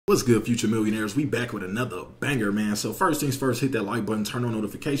What's good, future millionaires? We back with another banger, man. So first things first, hit that like button, turn on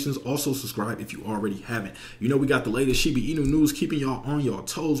notifications. Also subscribe if you already haven't. You know we got the latest Shiba Inu news, keeping y'all on your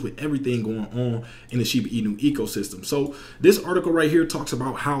toes with everything going on in the Shiba Inu ecosystem. So this article right here talks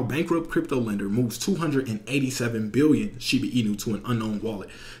about how bankrupt crypto lender moves 287 billion Shiba Inu to an unknown wallet.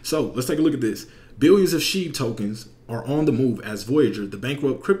 So let's take a look at this. Billions of SHIB tokens are on the move as Voyager, the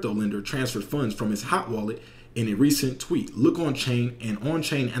bankrupt crypto lender, transferred funds from its hot wallet. In a recent tweet, Look On-Chain, an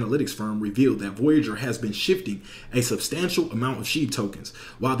on-chain analytics firm, revealed that Voyager has been shifting a substantial amount of SHIB tokens.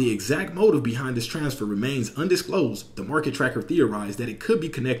 While the exact motive behind this transfer remains undisclosed, the market tracker theorized that it could be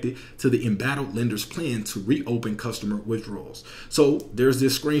connected to the embattled lender's plan to reopen customer withdrawals. So there's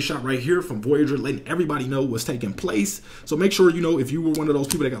this screenshot right here from Voyager letting everybody know what's taking place. So make sure, if you were one of those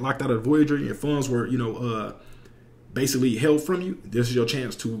people that got locked out of Voyager and your funds were, basically held from you, this is your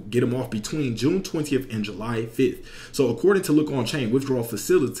chance to get them off between June 20th and July 5th. So according to Look On-Chain, withdrawal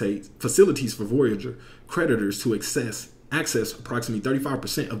facilities for Voyager creditors to access approximately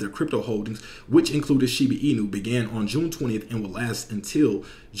 35% of their crypto holdings, which included Shiba Inu, began on June 20th and will last until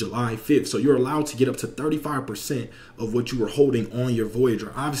July 5th. So you're allowed to get up to 35% of what you were holding on your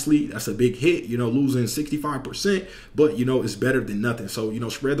Voyager. Obviously, that's a big hit, losing 65%, but it's better than nothing. So,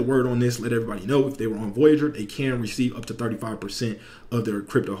 spread the word on this. Let everybody know if they were on Voyager, they can receive up to 35% of their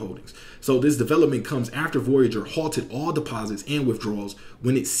crypto holdings. So this development comes after Voyager halted all deposits and withdrawals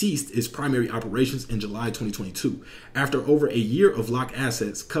when it ceased its primary operations in July 2022. After over a year of locked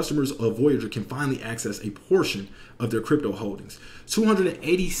assets, customers of Voyager can finally access a portion of their crypto holdings.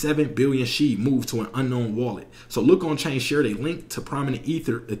 287 billion SHIB moved to an unknown wallet. So Look On-Chain shared a link to prominent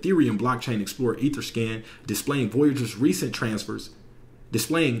Ethereum blockchain explorer Etherscan displaying Voyager's recent transfers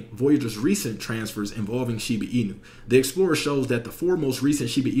involving Shiba Inu. The Explorer shows that the four most recent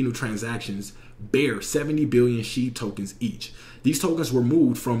Shiba Inu transactions bear 70 billion SHIB tokens each. These tokens were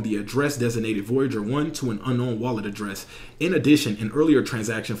moved from the address designated Voyager 1 to an unknown wallet address. In addition, an earlier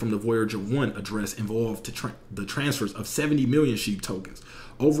transaction from the Voyager 1 address involved the transfers of 70 million SHIB tokens.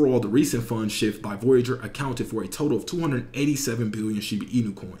 Overall, the recent fund shift by Voyager accounted for a total of 287 billion Shiba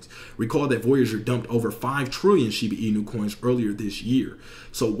Inu coins. Recall that Voyager dumped over 5 trillion Shiba Inu coins earlier this year.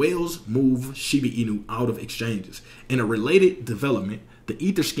 So whales move Shiba Inu out of exchanges. In a related development, the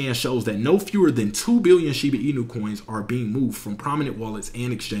Etherscan shows that no fewer than 2 billion Shiba Inu coins are being moved from prominent wallets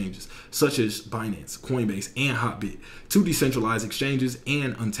and exchanges, such as Binance, Coinbase, and Hotbit, to decentralized exchanges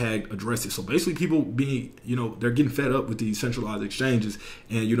and untagged addresses. So basically people being, they're getting fed up with these centralized exchanges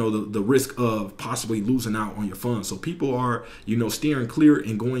and, the risk of possibly losing out on your funds. So people are, steering clear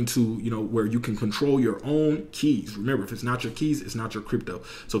and going to, where you can control your own keys. Remember, if it's not your keys, it's not your crypto.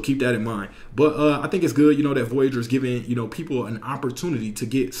 So keep that in mind. But I think it's good, that Voyager is giving, people an opportunity to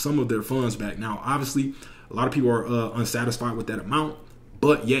get some of their funds back. Now, obviously, a lot of people are unsatisfied with that amount,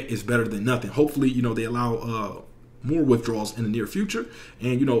 but yet it's better than nothing. Hopefully, they allow more withdrawals in the near future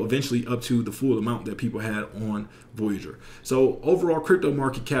and, eventually up to the full amount that people had on Voyager. So overall crypto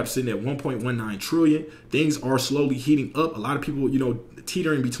market cap sitting at 1.19 trillion. Things are slowly heating up. A lot of people,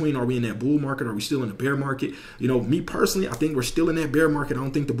 teetering between, are we in that bull market? Are we still in the bear market? Me personally, I think we're still in that bear market. I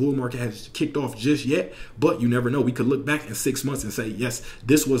don't think the bull market has kicked off just yet, but you never know. We could look back in 6 months and say, yes,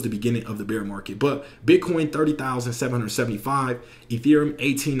 this was the beginning of the bear market. But Bitcoin 30,775, Ethereum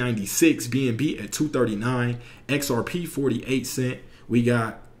 1896, BNB at 239, XRP 48 cent. We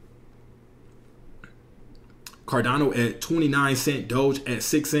got Cardano at 29 cent, Doge at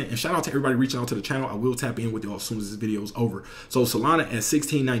 6 cent. And shout out to everybody reaching out to the channel. I will tap in with y'all as soon as this video is over. So Solana at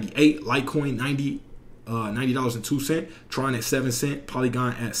 16.98, Litecoin $90.02, Tron at 7 cent,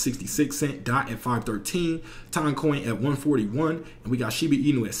 Polygon at 66 cent, Dot at 513, Toncoin at 141, and we got Shiba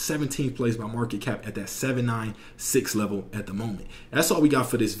Inu at 17th place by market cap at that 796 level at the moment. That's all we got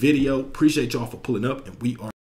for this video. Appreciate y'all for pulling up, and we are